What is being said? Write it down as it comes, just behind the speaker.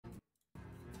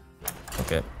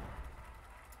Okay.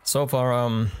 So far,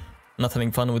 not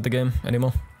having fun with the game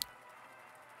anymore.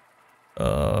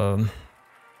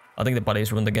 I think the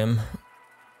buddies ruined the game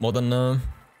more than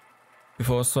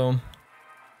before, so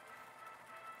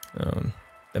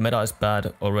the meta is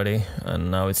bad already,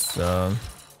 and now it's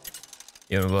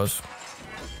even worse.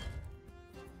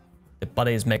 The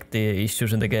buddies make the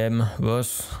issues in the game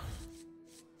worse,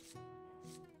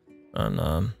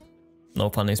 and no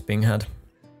fun is being had.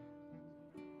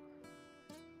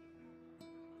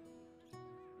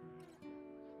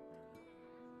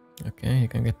 Okay, you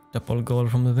can get double gold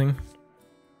from the thing.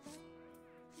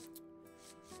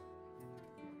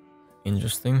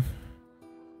 Interesting.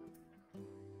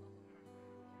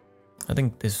 I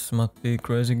think this might be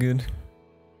crazy good.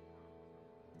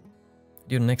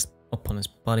 Your next opponent's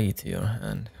body to your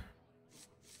hand.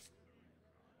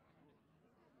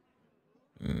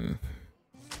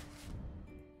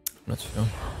 Not sure.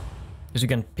 Because you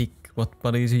can pick what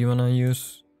bodies you wanna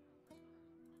use.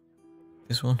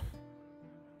 This one.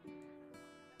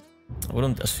 I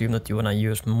wouldn't assume that you wanna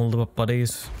use multiple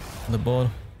bodies on the board.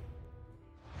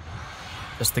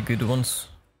 Just the good ones.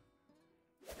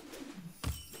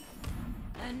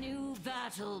 A new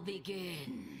battle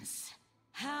begins.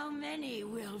 How many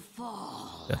will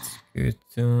fall? That's good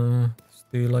to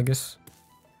steal, I guess.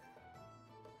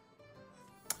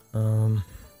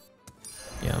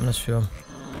 Yeah, I'm not sure.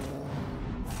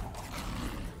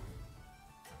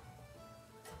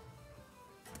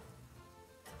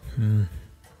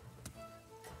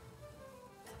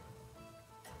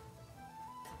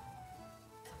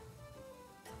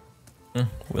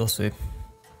 We'll see.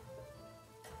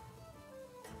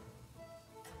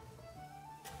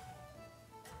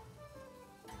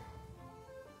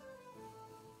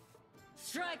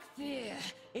 Strike fear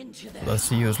into their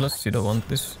That's useless, you don't want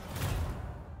this.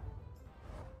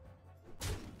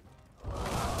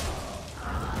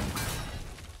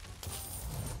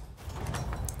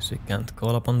 So you can't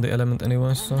call upon the element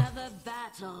anyway, so... Another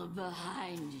battle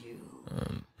behind you.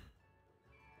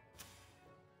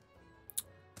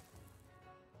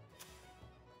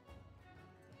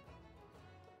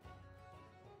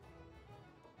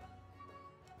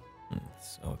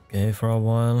 It's okay for a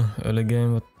while, early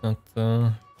game, but not...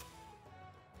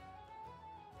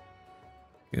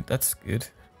 Good, that's good.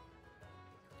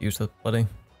 Use that body.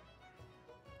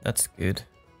 That's good.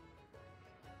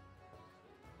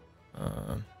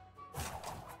 I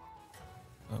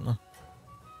don't know.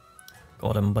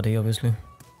 Golden body, obviously.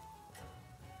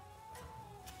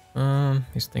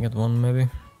 He's staying at 1 maybe.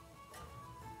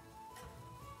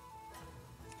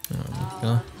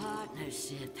 Our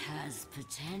partnership has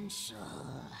potential.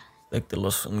 Take the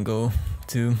loss and go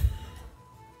 2.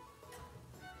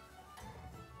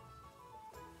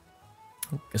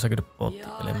 Guess I could have bought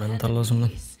elemental or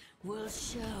something. Will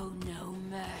show no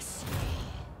mercy.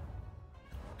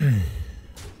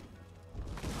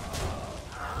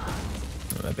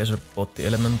 I guess I bought the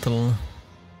elemental.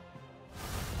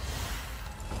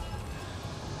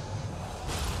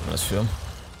 Not sure.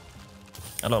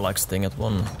 I don't like staying at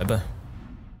 1 ever.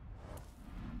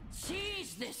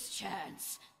 Seize this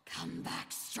chance. Come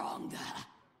back stronger.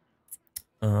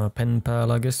 Pen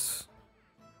pal, I guess.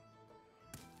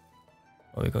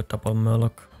 Oh, we got double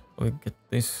murloc. Oh, we get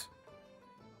this.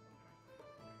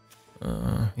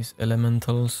 His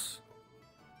elementals.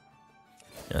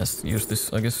 Yes, use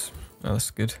this, I guess. Oh,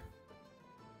 that's good.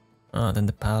 Then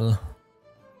the pal.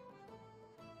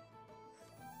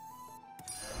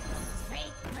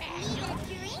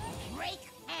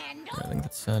 I think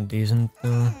that's a decent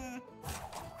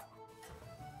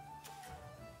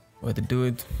way to do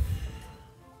it.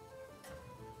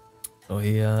 So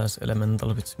he has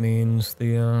elemental, which means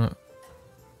the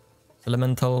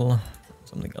elemental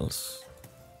something else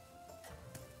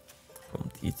from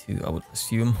T2, I would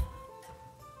assume.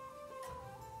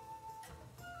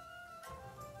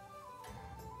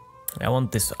 I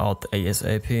want this out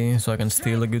ASAP so I can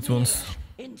steal the good ones.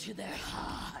 Into their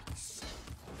hearts.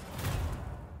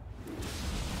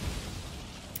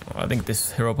 I think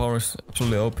this hero power is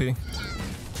absolutely OP.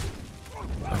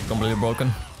 Like completely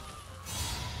broken.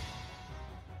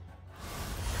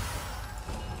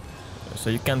 So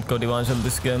you can't go Divine Shield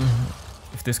this game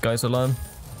if this guy's alive.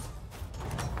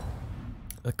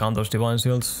 That counters Divine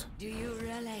Shields. Do you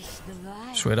relish the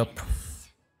violence? Straight up.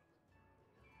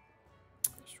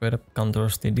 Straight up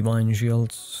counters the Divine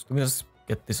Shields. Let me just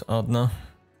get this out now.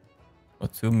 Or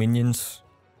 2 minions.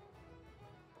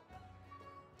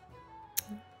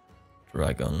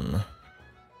 Dragon.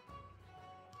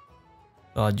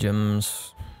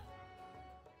 Gems.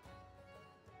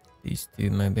 These 2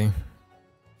 maybe.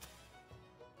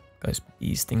 Guy's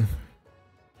beasting.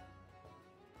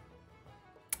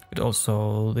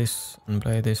 also this and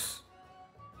play this.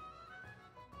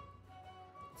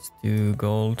 Let's do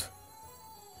gold.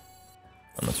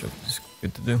 I'm not sure if this is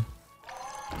good to do.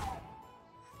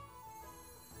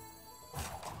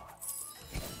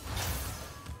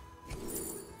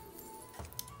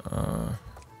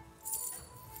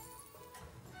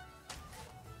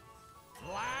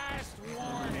 Last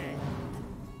warning.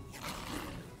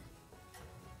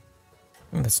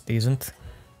 I think that's decent.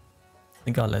 I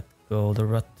think I'll let go the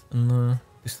rat and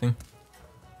this thing.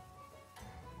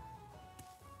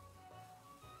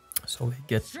 So we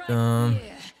get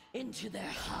into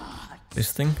their heart.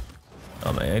 this thing.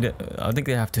 I think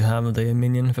they have to have the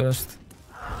minion first.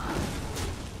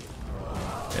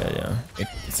 Yeah.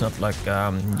 It's not like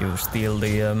you steal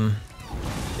the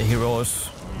hero's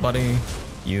body.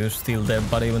 You steal their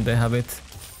body when they have it.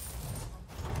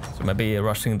 So maybe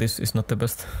rushing this is not the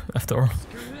best after all.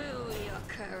 Screw your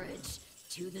courage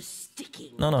to the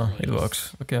sticking No, place. it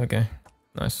works. Okay.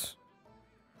 Nice.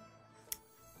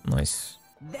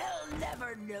 They'll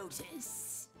never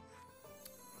notice.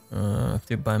 Have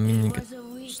to buy minion Was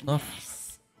a stuff.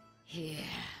 weakness. Here,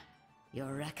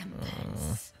 your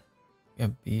recompense. Yeah,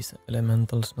 beast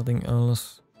elementals, nothing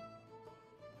else.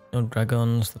 No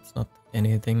dragons, that's not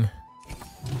anything. I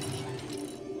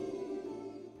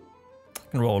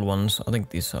can roll ones. I think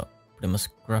these are pretty much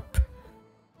crap.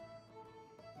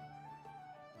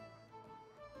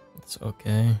 It's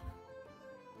okay.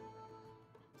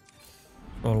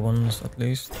 Roll ones at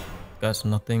least. Guys,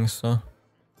 nothing, so.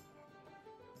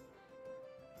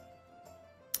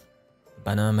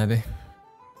 Banner maybe.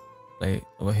 Play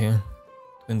over here.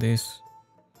 Between these.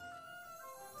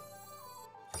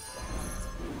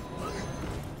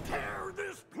 Tear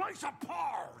this place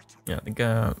apart. Yeah, I think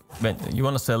you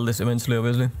want to sell this eventually,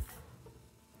 obviously.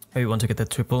 Maybe you want to get the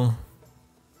triple.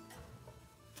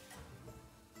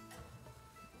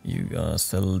 You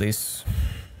sell this.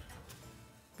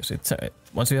 Because it's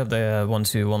once you have the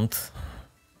ones you want,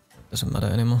 it doesn't matter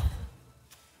anymore.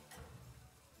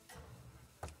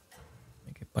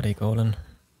 Make it body golden.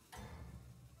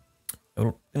 It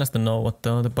would be nice to know what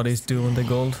the buddies do when they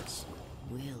gold.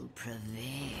 Will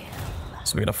prevail.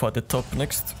 So we're gonna fight the top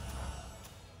next.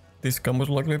 This guy most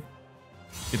likely.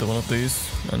 Either one of these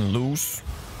and lose.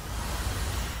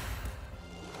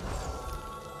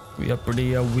 We are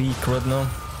pretty weak right now.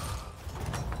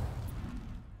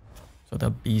 So they're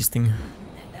beasting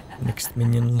next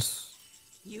minions.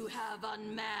 You have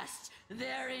unmasked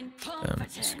their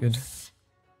incompetence. Damn, it's good.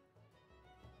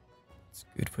 It's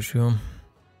good for sure.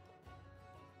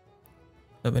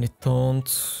 Have any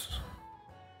taunts?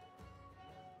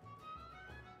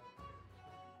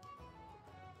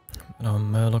 No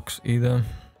Murlocs either.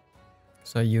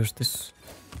 So I use this.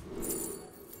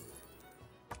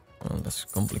 Well, that's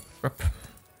complete crap.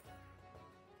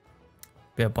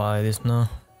 We buy this now.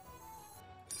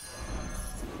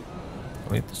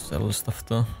 We need to sell stuff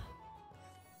though.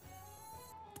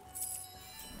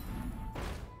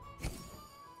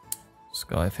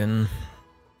 Skyfin.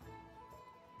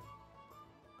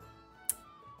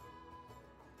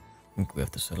 I think we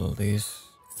have to sell these.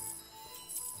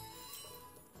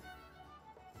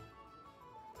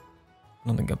 I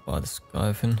don't think I buy the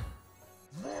Skyfin.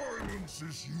 Violence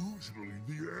is usually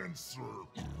the answer.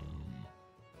 I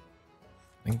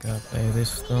think I pay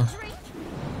this though.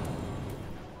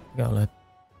 I'll let.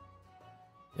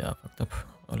 Yeah, fucked up.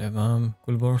 I'll have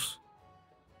Kulbors.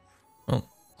 Oh.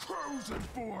 Cruising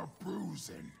for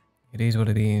bruising. It is what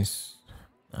it is.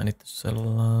 I need to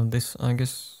sell this, I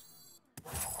guess.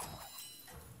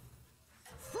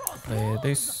 Play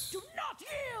this. Do not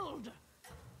yield.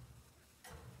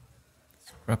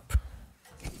 Scrap.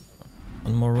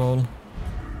 One more roll.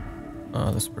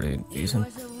 Oh, that's pretty decent.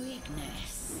 It was a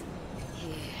weakness.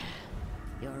 Here,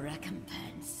 your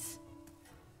recompense.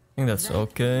 I think that's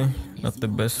okay. Not the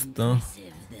best though.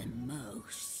 Impressive than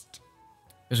most.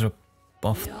 I should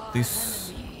buff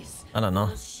this. I don't know.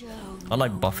 I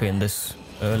like buffing this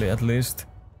early at least.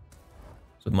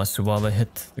 So my survivor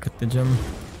hit to get the gem.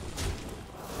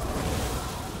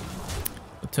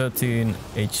 13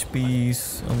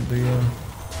 HPs on the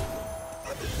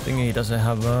thingy. He doesn't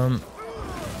have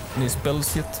any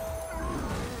spells yet.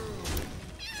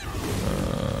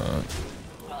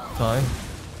 Die.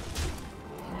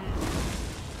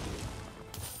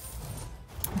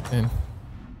 Okay.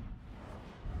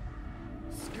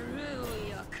 Screw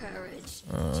your courage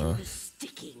to the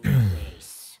sticking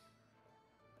place.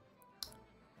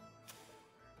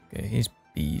 Okay, he's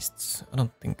beasts. I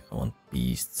don't think I want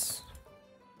beasts.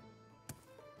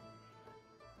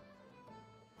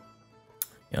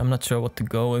 Yeah, I'm not sure what to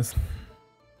go with.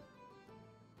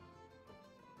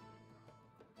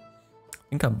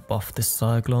 think I buffed this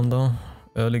Cyclone though,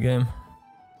 early game.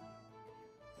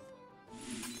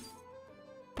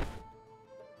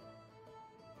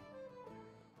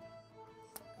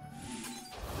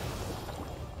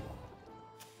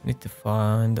 Need to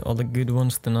find all the good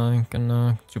ones, then I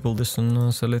can triple this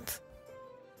and sell it.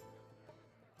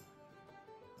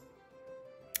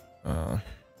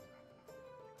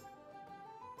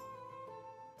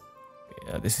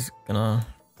 Yeah, this is gonna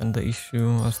end the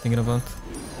issue I was thinking about.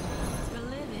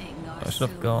 I should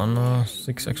have gone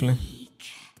 6 actually.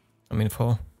 I mean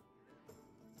 4.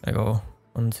 I go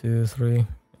 1, 2, 3.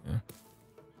 Yeah.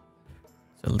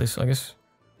 Sell this, I guess.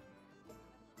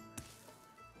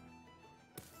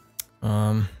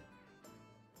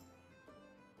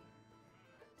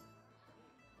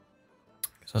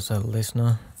 Guess I'll sell this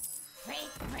now.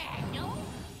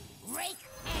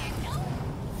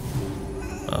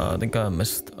 I think I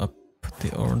messed up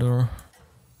the order.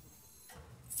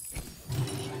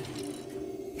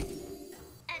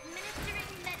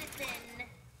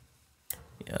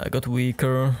 Yeah, I got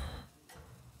weaker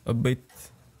a bit.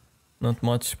 Not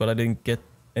much, but I didn't get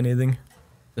anything.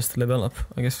 Just level up,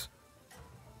 I guess.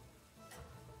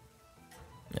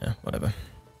 Yeah, whatever.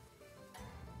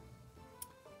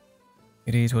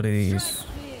 It is what it is.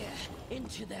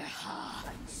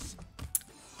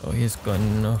 Oh, he's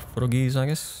going froggies, I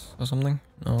guess, or something.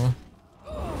 No.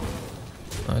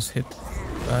 Nice hit.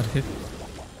 Bad hit.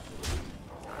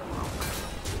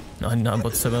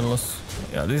 99.7 loss.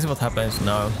 Yeah, this is what happens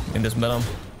now in this meta.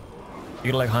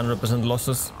 You get like 100%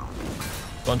 losses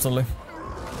constantly.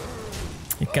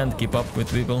 You can't keep up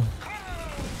with people.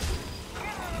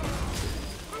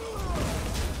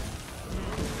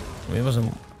 It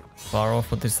wasn't far off,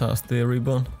 but this has the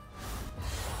rebound.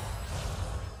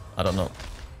 I don't know.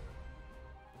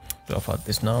 Do I fight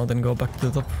this now, then go back to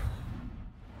the top?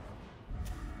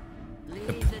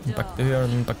 Yep, back to here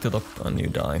and back to the top, and you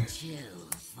die.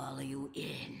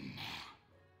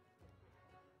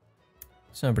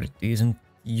 It's a pretty decent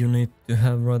unit to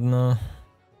have right now.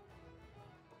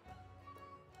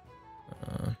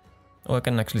 Oh, I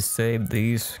can actually save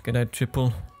these. Can I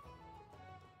triple?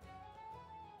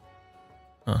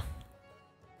 Huh.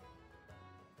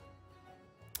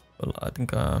 Well, I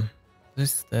think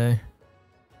this stay.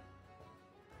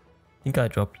 I think I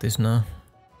dropped this now.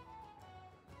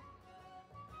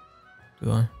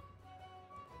 Do I? I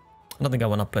don't think I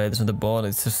wanna play this on the board.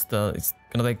 It's just it's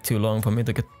gonna take too long for me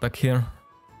to get back here.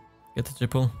 Get the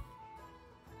triple.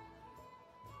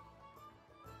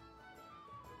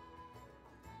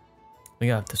 I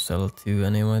think I have to sell 2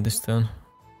 anyway this turn.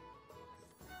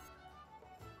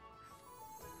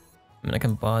 I mean, I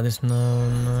can buy this now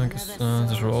and I guess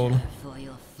just roll.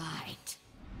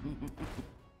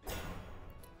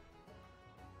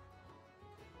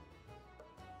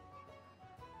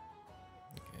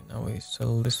 Okay, now we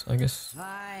sell this, I guess.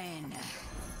 Fine.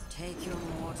 Take your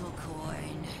mortal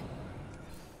coin.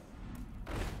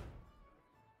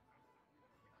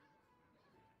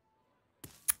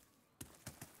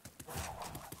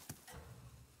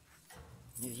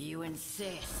 If you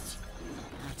insist,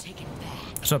 I'll take it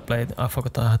back. Should I play it? I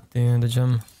forgot I had the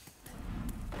gem.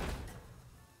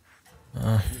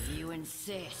 If you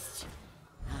insist,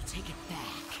 I'll take it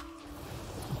back.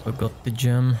 Forgot the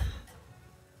gem.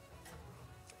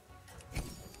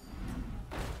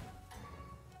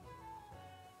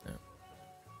 Yeah.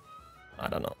 I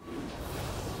don't know.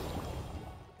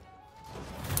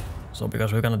 So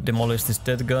because we're gonna demolish this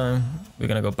dead guy, we're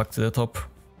gonna go back to the top.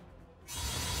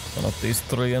 One of these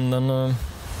 3 and then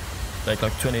take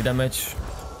like 20 damage.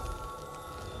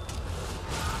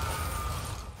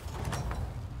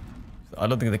 I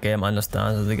don't think the game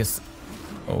understands. I think it's...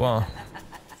 Oh wow.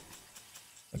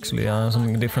 Actually,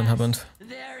 something different happened.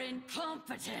 Their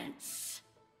incompetence.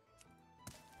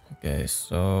 Okay,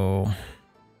 so...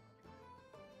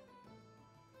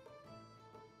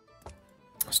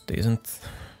 It's decent.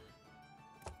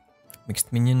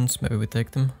 Mixed minions, maybe we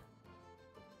take them.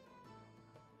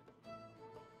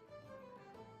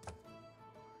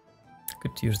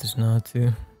 Could use this now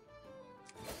too.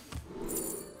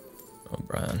 Oh,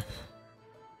 Brian.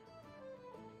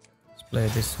 Let's play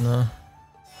this now.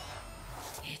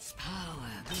 Its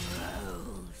power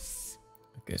grows.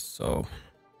 Okay, so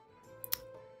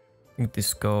I think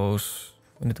this goes.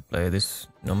 We need to play this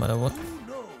no matter what. Who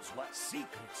knows what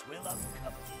secrets will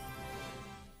uncover?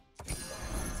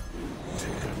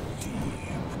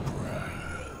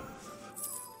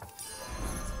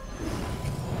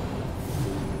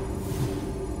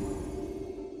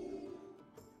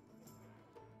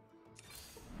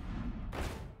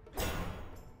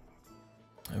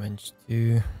 Avenge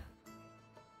 2.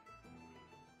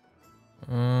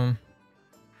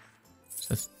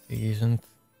 decent.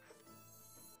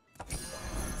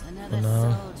 Another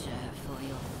No. soldier for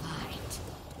your fight.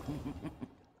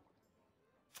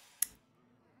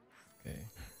 Okay.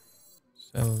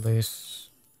 Sell this.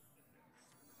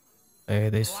 Play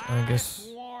this, I guess.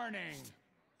 Warning.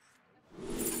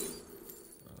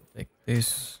 I'll take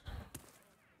this.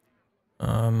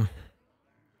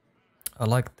 I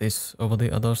like this over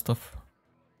the other stuff.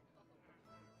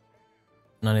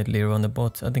 And I need Leroy on the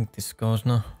bot. I think this goes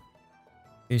now.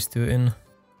 These two in.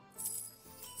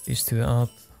 These two out.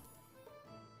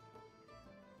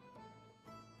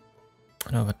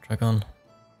 I have a dragon.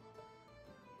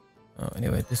 Oh,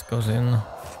 anyway, this goes in.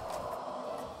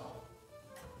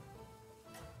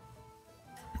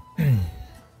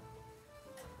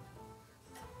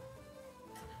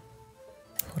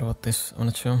 What about this? I'm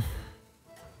not sure.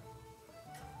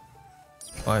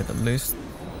 Fight at least.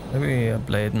 Maybe a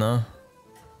blade now.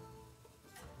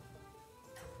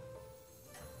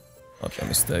 Might be a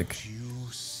mistake.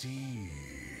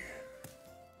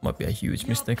 Might be a huge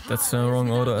mistake. That's a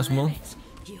wrong order as well.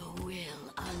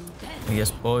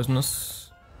 Yes,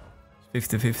 poisonous.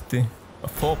 50-50.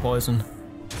 4 poison.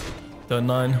 Turn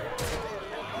 9.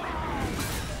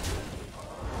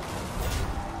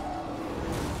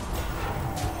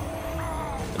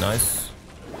 Nice.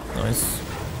 Nice.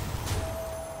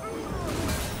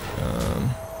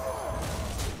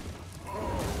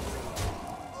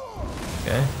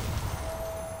 Okay.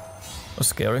 Was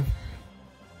scary.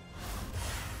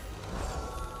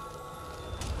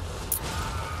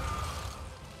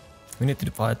 We need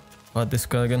to fight this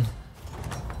guy again.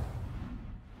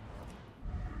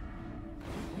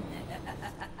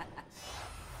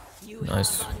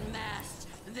 Nice.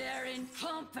 Their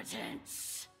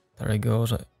incompetence. There he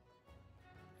goes.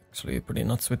 Actually pretty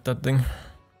nuts with that thing.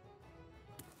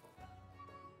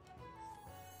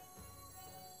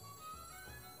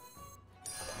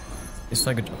 Yes,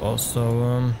 I could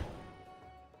also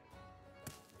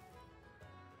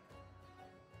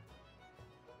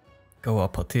go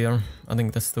up at here. I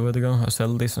think that's the way to go. I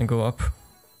sell this and go up.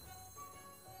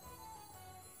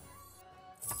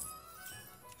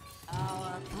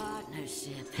 Our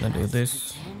partnership I do has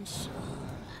this. potential.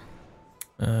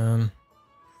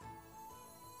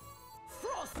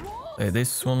 Play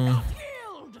this one.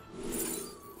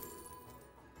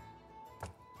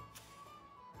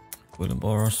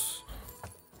 Wilbur's.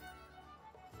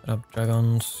 Set up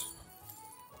dragons.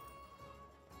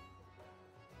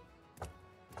 I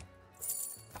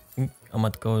think I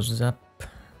might go Zap.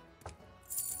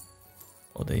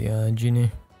 Or the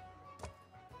Genie.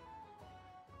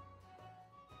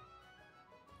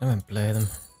 I haven't played them.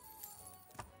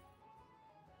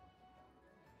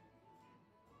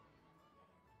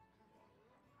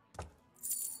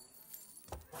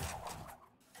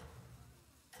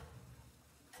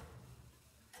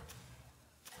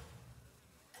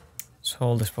 Let's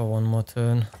hold this for one more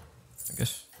turn, I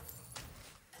guess.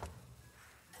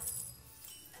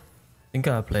 I think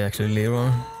I'll play actually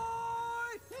Leroy.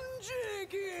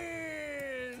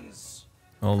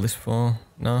 Hold this for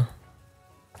no.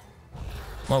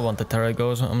 Might want the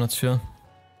Terragos, I'm not sure.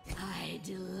 I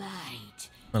delight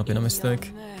Might have been a in mistake.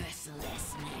 your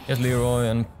mercilessness. Yes, Leroy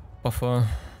and Buffer.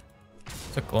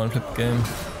 It's a coin flip game.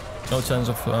 No chance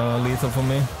of lethal for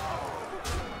me.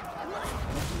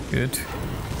 Good.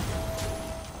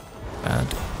 Bad.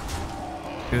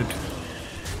 Good.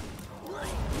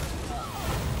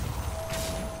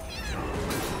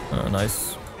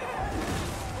 Nice.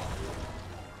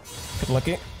 Get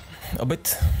lucky. A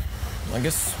bit, I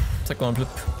guess. It's a coin flip.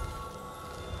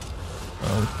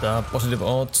 With positive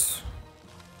odds.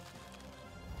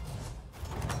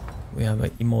 We have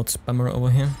an emote spammer over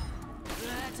here.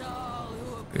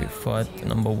 We fight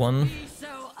number 1.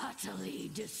 So utterly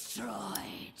destroyed.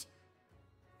 I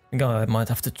think I might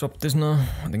have to drop this now.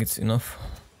 I think it's enough.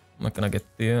 I'm not gonna get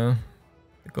the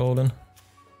golden.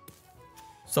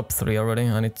 Sub 3 already.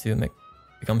 I need to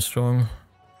become strong.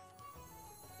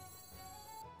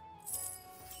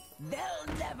 They'll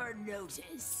never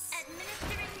notice.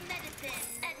 Administering medicine.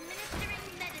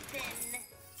 Administering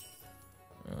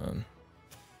medicine.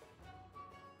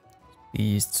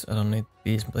 Beasts. I don't need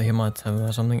beasts, but he might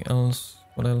have something else.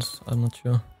 What else? I'm not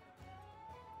sure.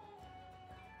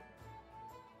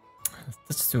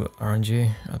 Let's do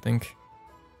RNG, I think.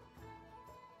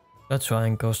 Let's try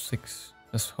and go 6.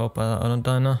 Let's hope I don't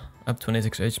die now. I have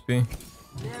 26 HP.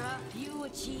 There are few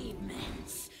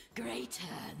achievements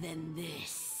greater than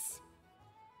this.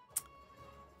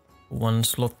 1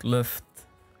 slot left.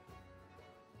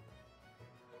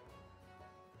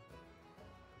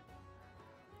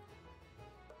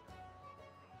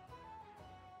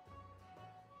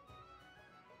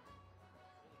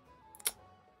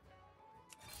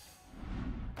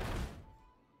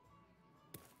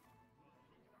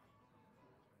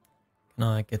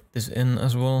 Now I get this in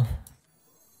as well.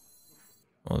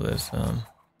 Oh, there's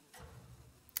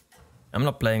I'm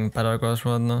not playing Battlegrounds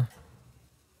right now.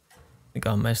 I think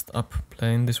I messed up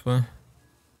playing this way.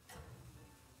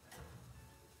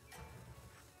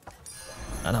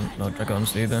 And I'm no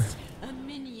dragons either. A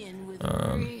minion with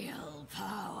real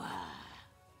power.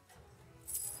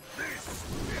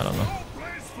 I don't know.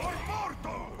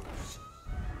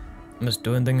 I'm just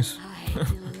doing things.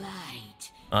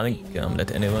 I think I'm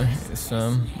dead anyway. It's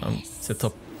I'm the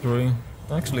top 3.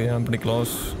 Actually, I'm pretty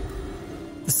close.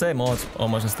 The same odds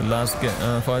almost as the last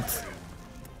fight.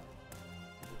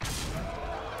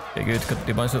 Okay, good. Got the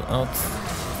device out.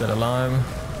 Dead alive.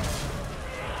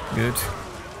 Good.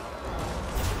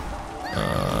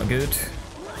 Good.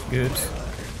 Good.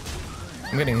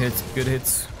 I'm getting hits. Good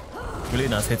hits. Really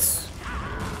nice hits.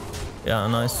 Yeah,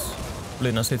 nice.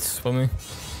 Really nice hits for me.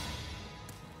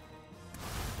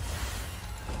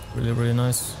 Really, really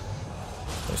nice.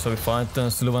 So we fight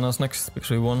Sylvanas next because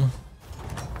we won.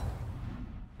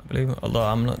 I believe. Although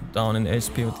I'm not down in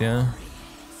HP, but yeah.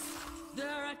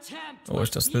 Always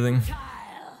just the thing.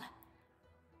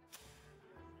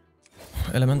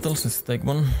 Elementals, let's take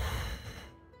one.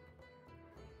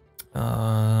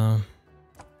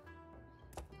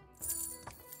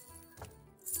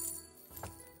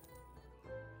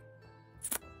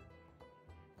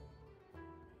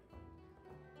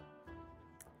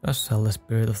 Let's sell the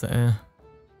Spirit of the Air.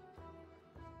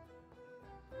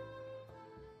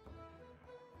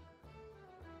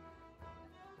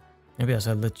 Maybe I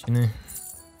sell the Genie.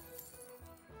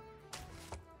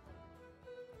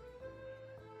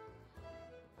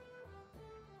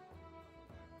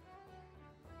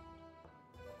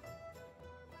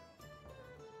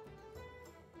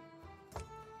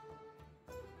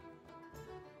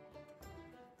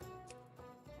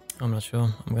 I'm not sure.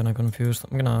 I'm gonna confused.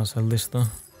 I'm gonna sell this though.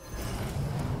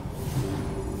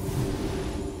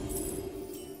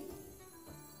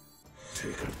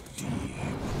 Take a deep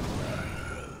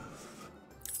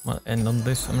Might end on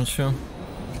this. I'm not sure.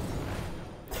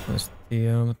 That's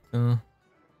the but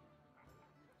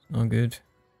it's no good.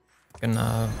 Can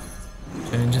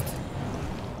change it.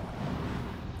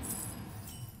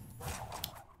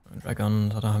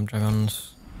 Dragons. I don't have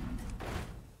dragons.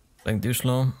 Playing too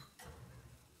slow.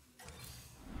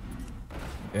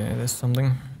 Okay, there's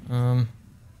something. Let's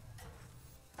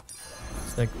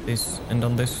take this, end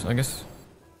on this, I guess.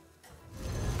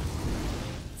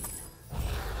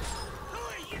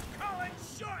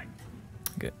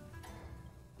 Okay.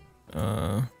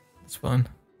 That's fine.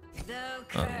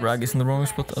 Rag is in the wrong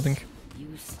spot, I think. You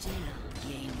still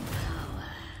gain power.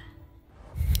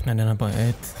 And then I buy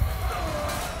 8.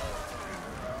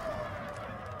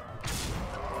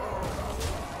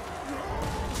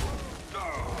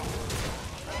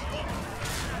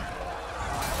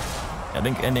 I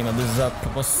think ending on this zap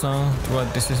was the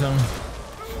right decision.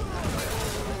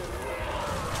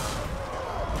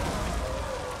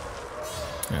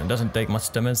 Yeah, it doesn't take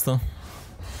much damage though.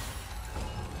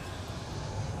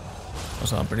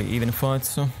 Also a pretty even fight,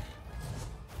 so I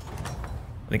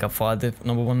think I fight the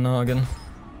number 1 now again.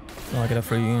 So I get a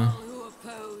free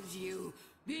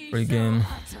game.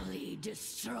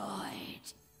 So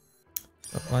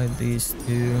I buy these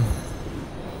 2.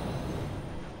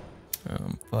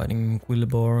 Fighting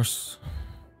Quillbors.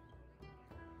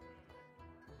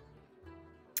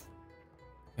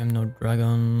 I have no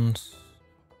dragons.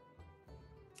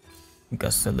 I think I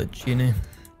sell the Genie.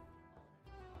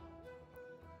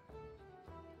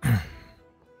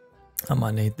 I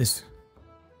might need this.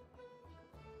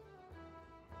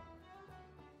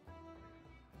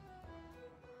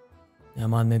 Yeah, I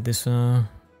might need this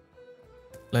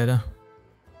later.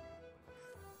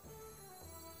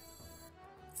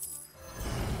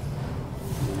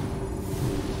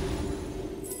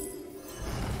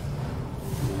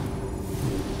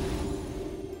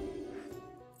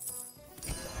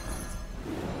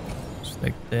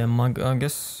 Like the mug, I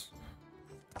guess.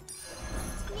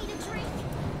 Need a drink.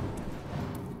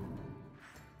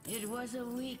 It was a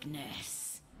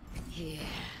weakness. Here,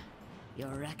 your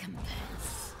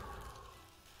recompense.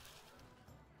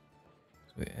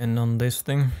 So we end on this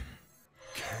thing.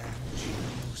 Can't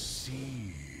you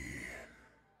see?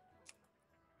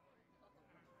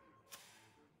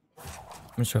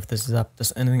 I'm not sure if this zap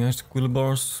does anything else to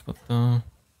Quillbors, but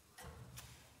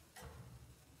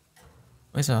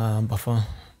where's a buffer?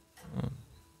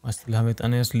 I still have it,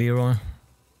 and here's Leroy.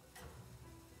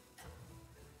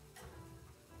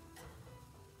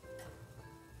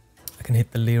 I can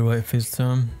hit the Leroy if it's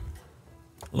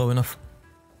low enough.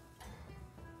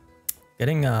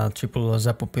 Getting a triple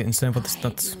zap would be insane for the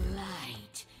stats.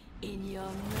 Delight in your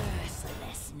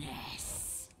mercilessness.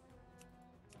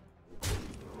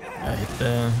 I hit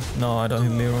the... No, I don't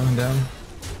hit Leroy, damn.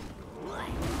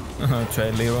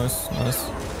 Trade Leroy's, nice.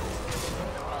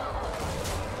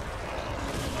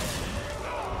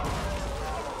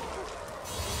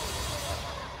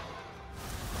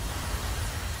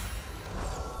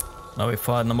 Now we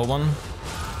fight number 1.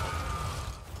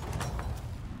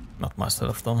 Not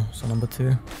myself though, so number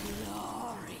 2.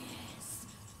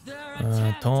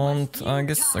 Taunt, I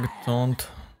guess I could taunt.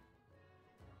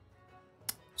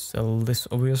 Sell this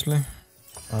obviously.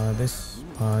 Buy this,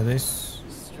 buy this.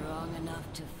 Strong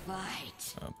enough to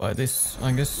fight. Buy this,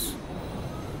 I guess.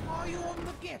 Are you on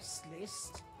the guest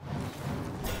list?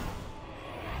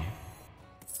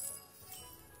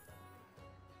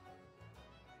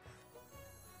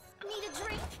 Need a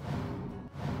drink?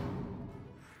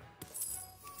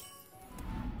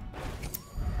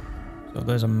 So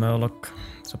there's a Murloc.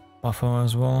 It's a buffer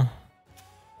as well.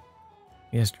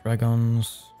 Yes,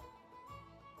 dragons.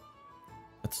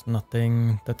 That's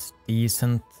nothing. That's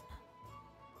decent.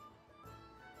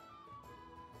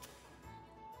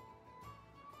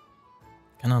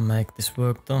 Can I make this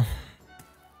work though?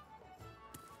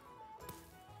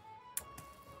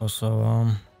 Also,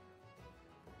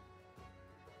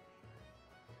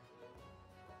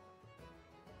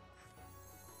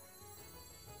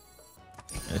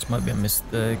 this might be a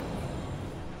mistake.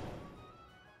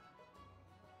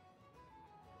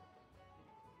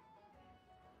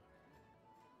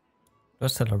 Do I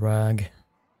sell a rag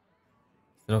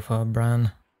instead of a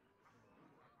brand?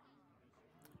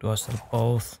 Do I sell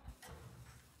both?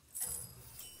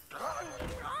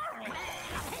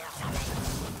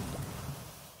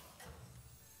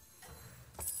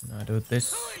 I do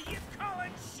this.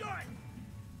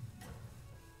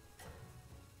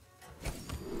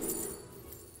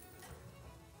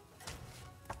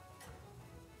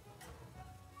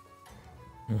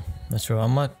 Not sure, I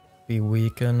might be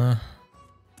weaker now.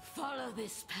 Follow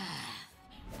this path,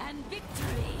 and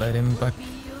victory Let him back. will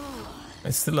be yours.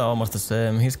 It's still almost the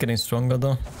same. He's getting stronger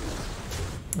though.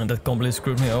 And that completely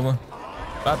screwed me over.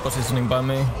 Bad positioning by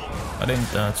me. I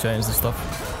didn't change the stuff.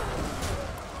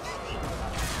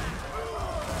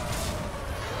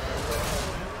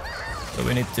 So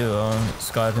we need to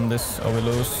Skype in this or we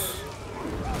lose.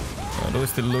 Do we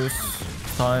still lose?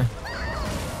 Tie.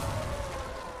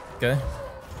 Okay.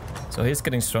 So he's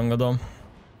getting stronger though.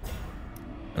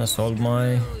 And I sold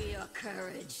my... Show your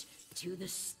courage to the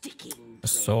sticking I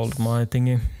sold my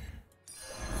thingy.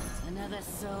 Another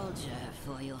soldier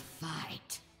for your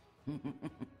fight.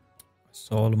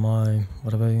 Sold my...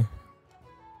 whatever.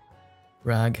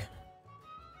 Rag.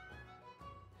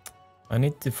 I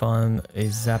need to find a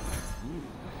zap.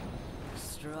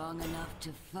 Strong enough to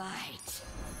fight.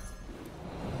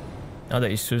 Now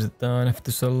the issue is that I have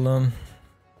to sell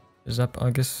zap,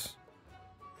 I guess.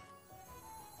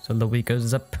 Sell the weaker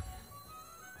zap.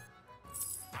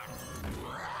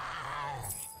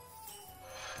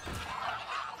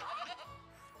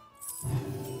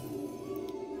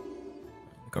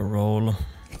 Make a roll.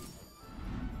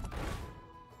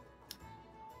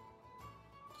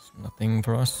 It's nothing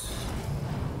for us.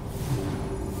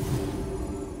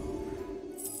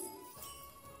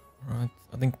 Right,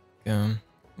 I think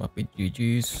might be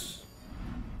GG's.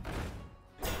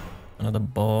 Another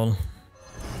ball.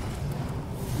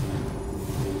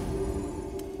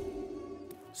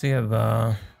 So you have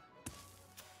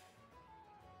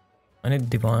I need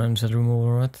divine shield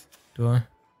removal, right? Do I?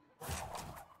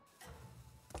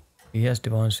 He has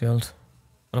divine shield.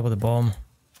 What about the bomb?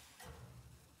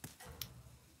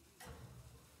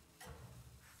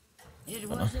 It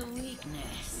was a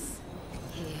weakness.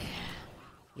 Here,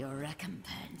 your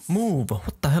recompense. Move!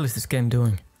 What the hell is this game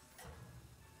doing?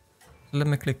 Let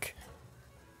me click.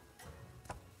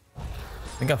 I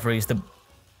think I freeze the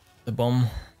bomb.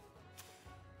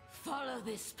 Follow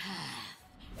this path,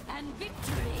 and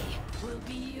victory will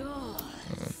be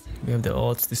yours. We have the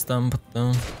odds this time, but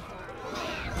the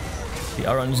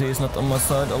RNG is not on my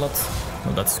side a lot.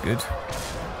 Oh, that's good.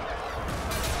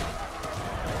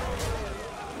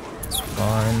 It's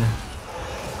fine.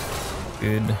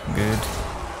 Good, good,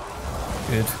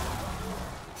 good.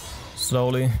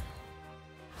 Slowly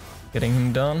getting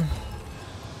him down.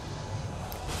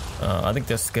 I think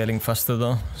they're scaling faster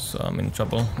though, so I'm in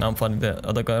trouble. Now I'm fighting the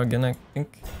other guy again, I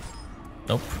think.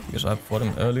 Nope, because I fought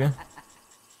him earlier.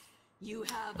 You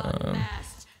have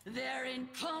unmasked their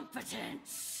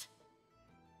incompetence.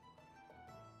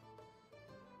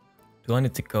 Do I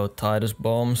need to go Titus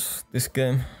bombs this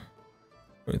game?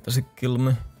 Or does it kill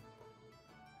me?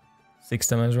 6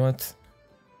 damage, right?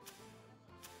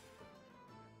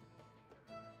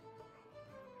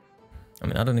 I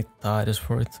mean, I don't need Titus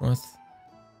for it, right?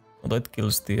 Although it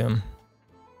kills the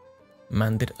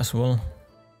Manted as well.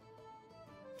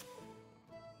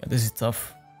 Yeah, this is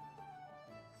tough.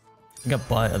 I can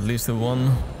buy at least the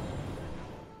one.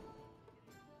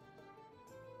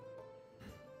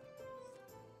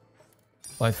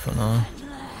 Fight for now. At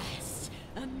last,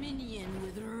 a minion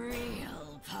with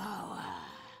real power.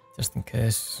 Just in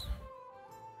case.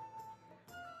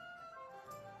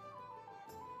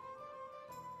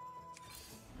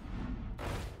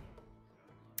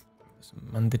 There's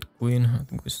a Manted Queen. I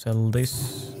think we sell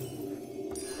this.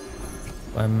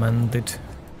 Buy Manted.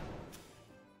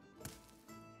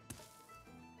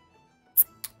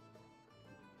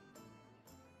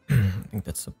 I think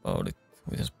that's about it.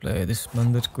 We just play this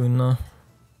Manted Queen now.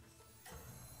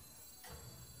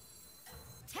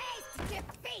 Taste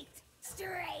defeat,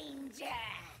 stranger!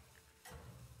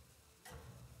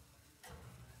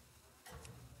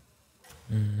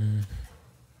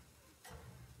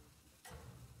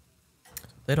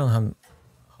 They don't have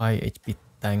high HP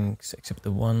tanks except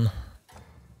the one.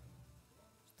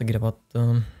 Thinking about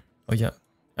oh yeah,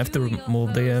 I have to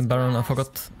remove the Baron. I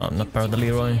forgot. Not Baron, the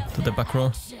Leroy to the back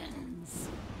row.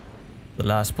 The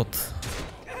last spot.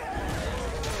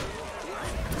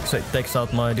 So it takes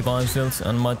out my Divine Shields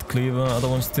and might cleave other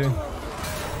ones too.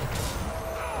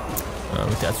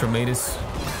 With the Atromedes.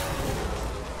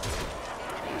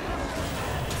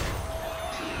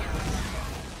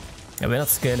 Yeah, we're not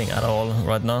scaling at all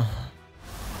right now.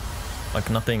 Like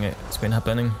nothing has been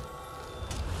happening.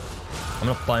 I'm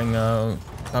not buying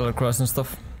Battle Cross and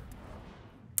stuff.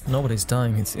 Nobody's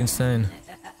dying, it's insane.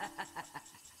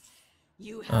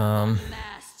 You have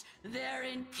unmasked their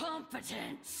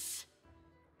incompetence.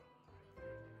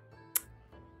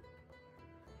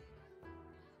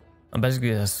 I'm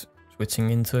basically just switching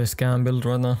into a scam build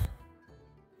right now.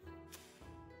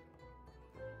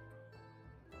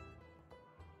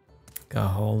 Gotta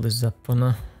hold this up for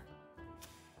now.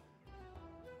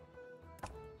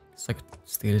 It's like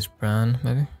steal his brand,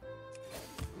 maybe.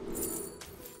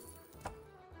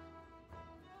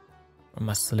 Or am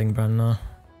I selling brand now?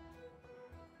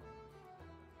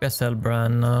 I sell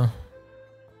brand now.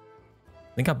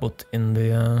 I think I put in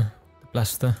the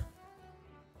blaster.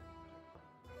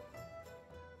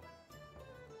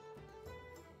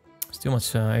 It's too much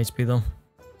HP though.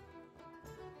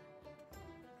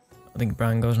 I think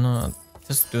brand goes now.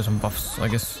 Just do some buffs, I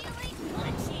guess.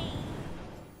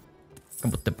 Can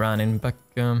put the brand in back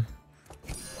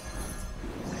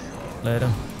later.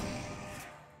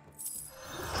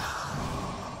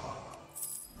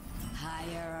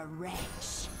 Hire a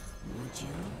wretch, would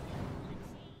you?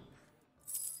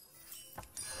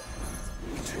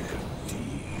 Take a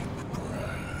deep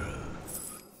breath.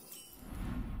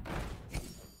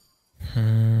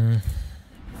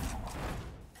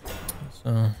 So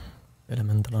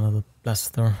elemental another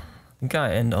blaster. I think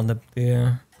I end on the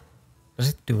does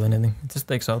it do anything? It just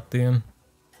takes out the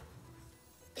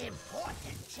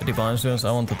Divine Shields.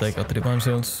 I want to take out the Divine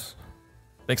Shields.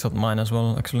 Takes out mine as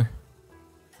well, actually.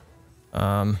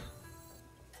 Crap,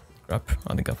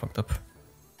 I think I fucked up.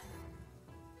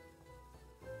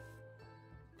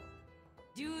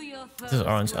 This is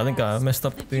orange. I think I messed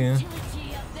up the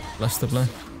blaster play.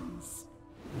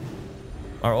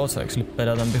 Are also actually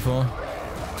better than before.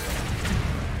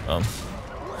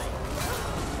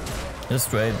 Just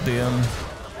trade the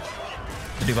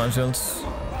Divine Shields.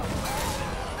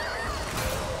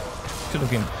 It's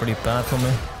looking pretty bad for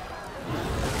me.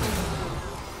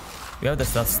 We have the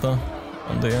stats though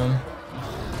on the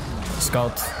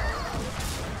scout,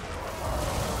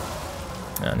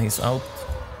 and he's out.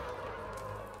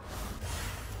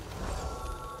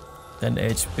 10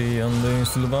 HP on the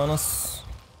Sylvanas.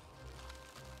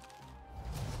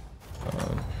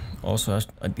 Also has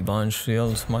a Divine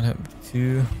Shield, might have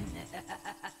 2.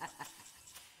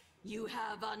 You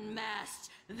have unmasked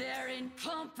their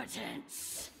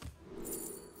incompetence.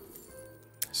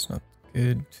 It's not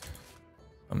good.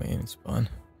 I mean, it's fine.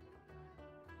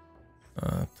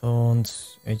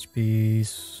 Taunts,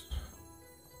 HPs.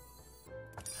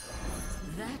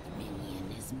 That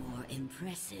minion is more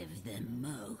impressive than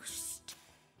most.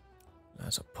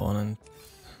 As opponent.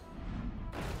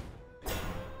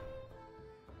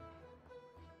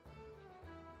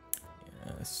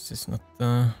 Yeah, this is not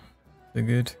too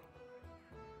good.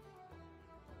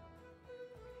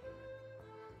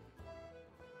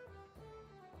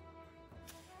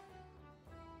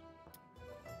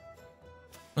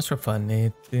 Not sure if I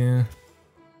need the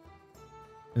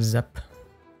zap. I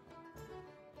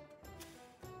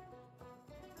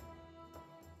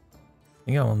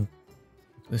think I want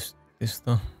this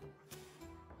though.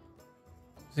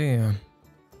 See,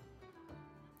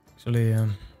 actually, I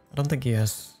don't think he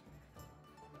has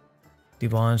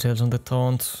Divine Shells on the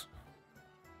taunts.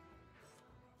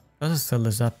 Doesn't sell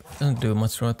the zap, doesn't do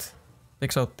much, right?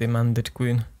 Takes out the Mandate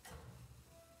Queen.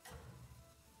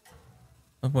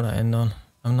 What would I end on?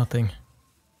 I'm nothing.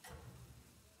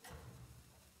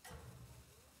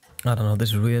 I don't know, this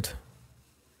is weird.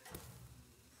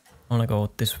 I wanna go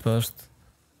with this first.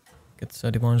 Get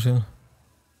the Divine Shield.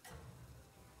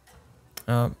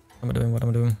 What am I doing? What am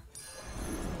I doing?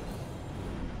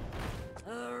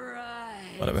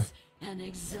 Whatever.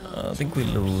 I think we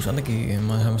lose. I think he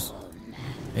might have.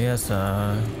 He has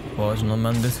poison on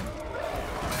Mandate.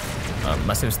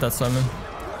 Massive stats, I mean.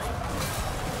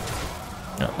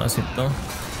 Yeah, nice hit though.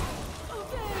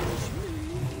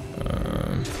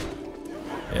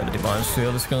 Yeah, the Divine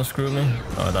Shield is gonna screw me.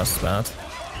 Oh, that's bad.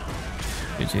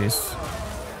 GG's.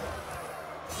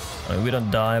 I mean, we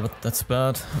don't die, but that's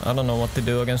bad. I don't know what to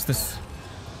do against this.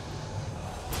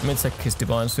 Let me check his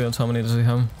Divine Shields. How many does he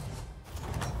have?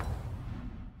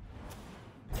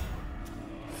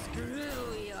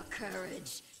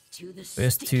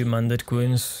 There's 2 Mandate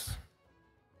Queens.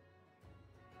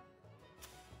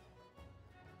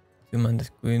 2 Mandate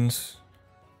Queens.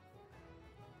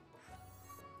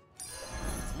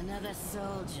 Another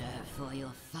soldier for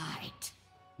your fight.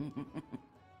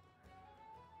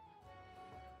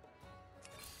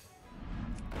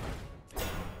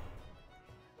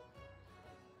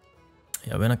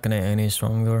 Yeah, we're not gonna get any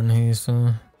stronger, and he's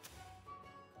doing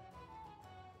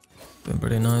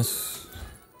pretty nice.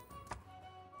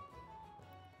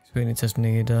 We just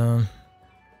need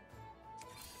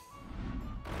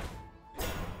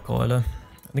Coiler.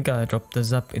 I think I dropped the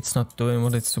zap. It's not doing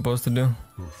what it's supposed to do.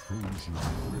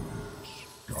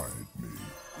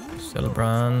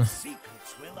 Selbran.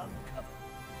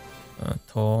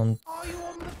 Taunt.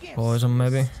 Poison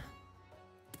maybe.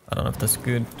 I don't know if that's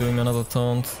good. Doing another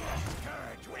taunt.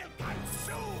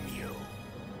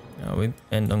 Yeah, we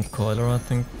end on Coiler, I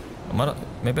think.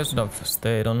 Maybe I should have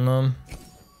stayed on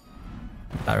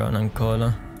Baron and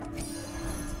Coiler.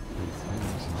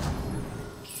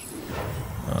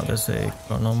 There's a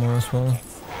Chronomer as well.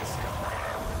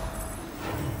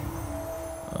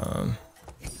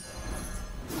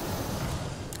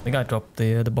 I think I dropped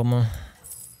the bomber.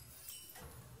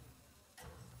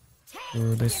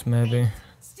 Do this maybe.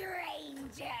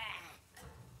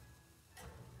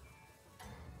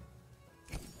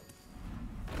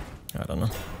 I don't know.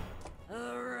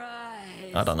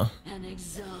 I don't know.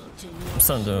 I'm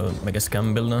starting to make a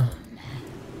scam build now.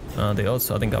 The odds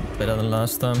I think are better than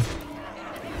last time.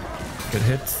 Good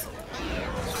hit.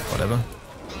 Whatever.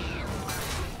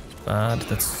 It's bad.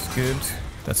 That's good.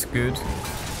 That's good.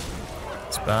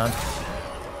 It's bad.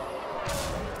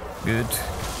 Good.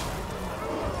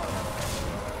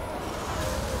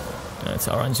 It's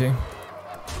RNG.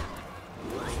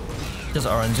 Just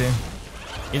RNG.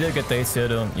 Either get the hits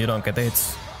or you don't get the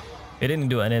hits. It didn't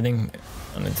do anything,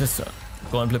 and it just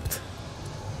coin flipped.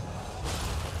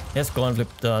 Yes, coin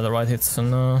flipped the right hits,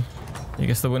 and he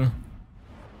gets the win.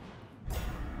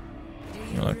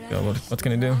 You're like, what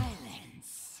can you do?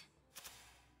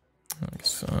 I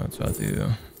guess I'll try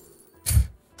to...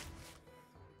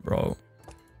 Bro.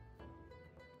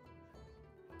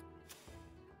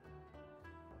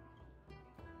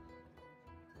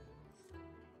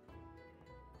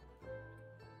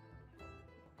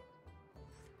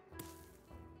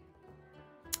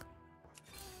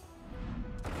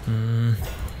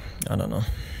 I don't know.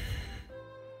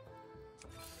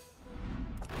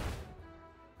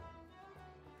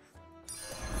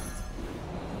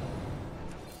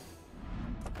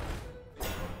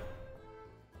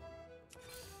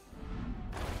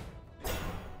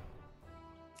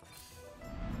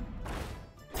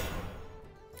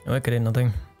 I did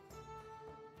nothing.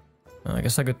 I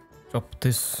guess I could drop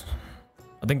this.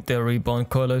 I think the Reborn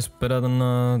Coiler is better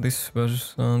than this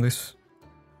versus this.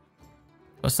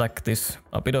 I'll sack this.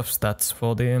 A bit of stats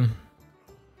for the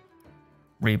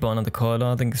Reborn and the Coiler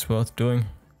I think is worth doing.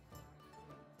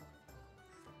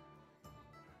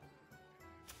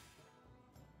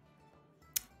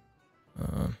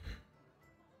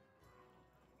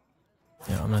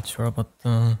 Yeah, I'm not sure about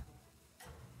the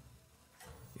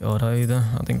Aura either.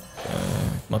 I think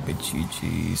it might be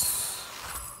GG's.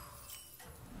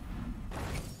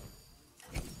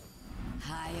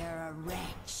 Hire a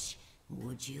wretch,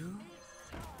 would you?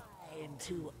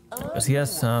 Because he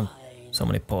has so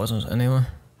many poisons anyway.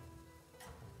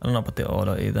 I don't know about the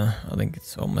Aura either. I think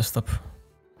it's all messed up.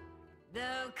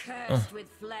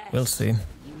 We'll see.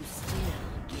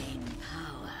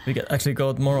 We actually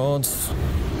got more odds.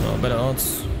 No, better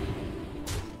odds.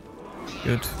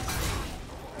 Good.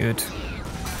 Good.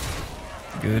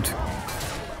 Good.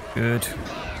 Good.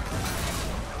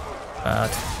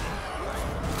 Bad.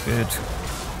 Good.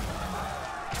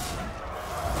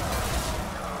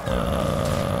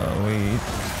 We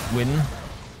win.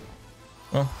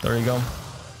 Oh, there you go.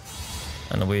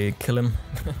 And we kill him.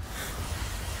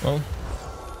 Well,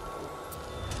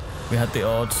 we had the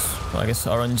odds. I guess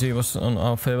RNG was on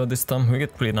our favor this time. We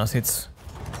get pretty nice hits.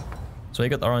 So we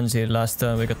got RNG last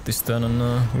turn, we got this turn, and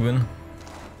we win.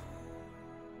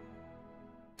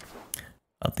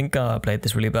 I think I played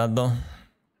this really bad though.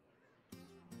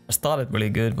 I started really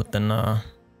good, but then I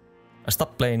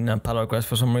stopped playing Palorcrash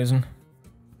for some reason.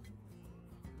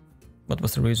 What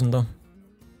was the reason though?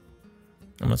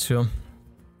 I'm not sure.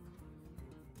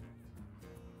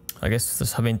 I guess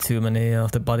just having too many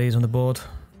of the bodies on the board.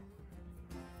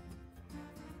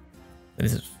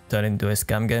 This is turning into a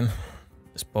scam game.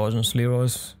 Just poisons,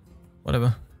 Leroy's,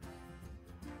 whatever.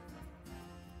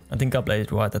 I think I played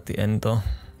it right at the end though.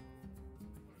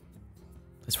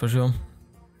 That's for sure.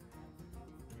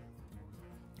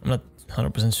 I'm not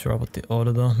 100% sure about the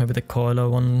order though. Maybe the coiler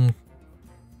one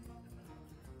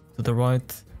to the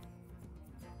right.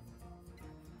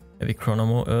 Maybe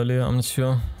Chronomo earlier, I'm not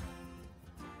sure.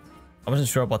 I wasn't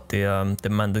sure about the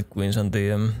Manted Queens and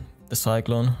the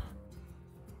Cyclone.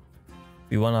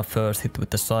 We wanna first hit with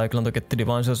the Cyclone to get the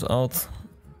Divinesers out.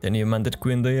 Then you Manted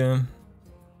Queen the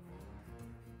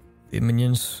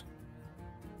minions.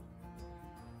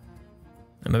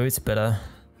 And maybe it's better.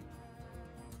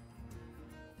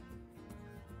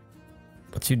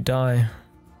 But you die.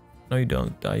 No, you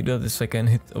don't die. You do the second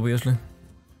hit, obviously.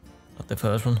 Not the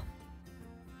first one.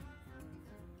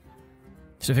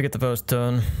 So if you get the first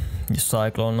turn, you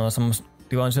Cyclone some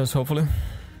Divinesers, hopefully.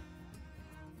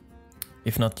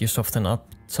 If not, you soften up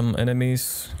some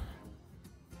enemies.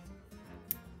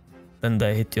 Then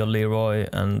they hit your Leroy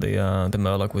and the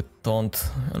Murloc with Taunt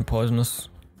and Poisonous.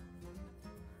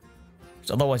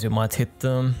 So otherwise you might hit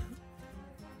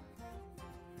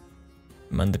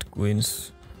Manted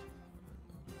Queens.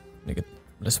 You get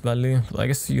less value, but I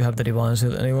guess you have the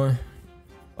Divinesers anyway.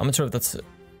 I'm not sure if that's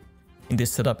in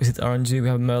this setup. Is it RNG? We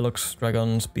have Murlocs,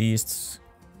 Dragons, Beasts,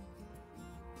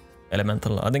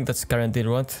 Elemental. I think that's guaranteed,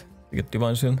 right? You get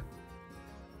Divinesers.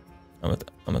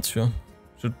 I'm not sure.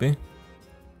 Should be.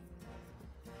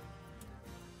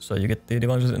 So you get the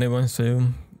Divinesers anyway, so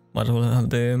you might as well have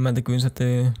the Mantic Queens at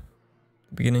the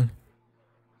beginning.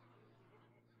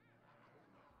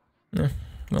 Yeah,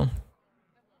 well,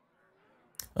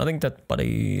 I think that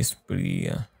buddy is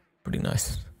pretty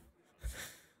nice.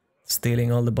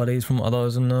 Stealing all the buddies from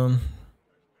others and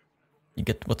you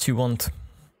get what you want.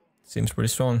 Seems pretty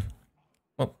strong.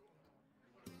 Well,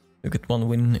 you get one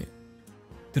win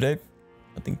today.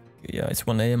 I think, yeah, it's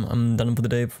 1 AM. I'm done for the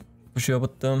day for sure,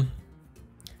 but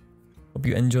hope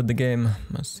you enjoyed the game.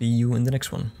 I'll see you in the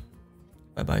next one.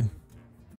 Bye bye.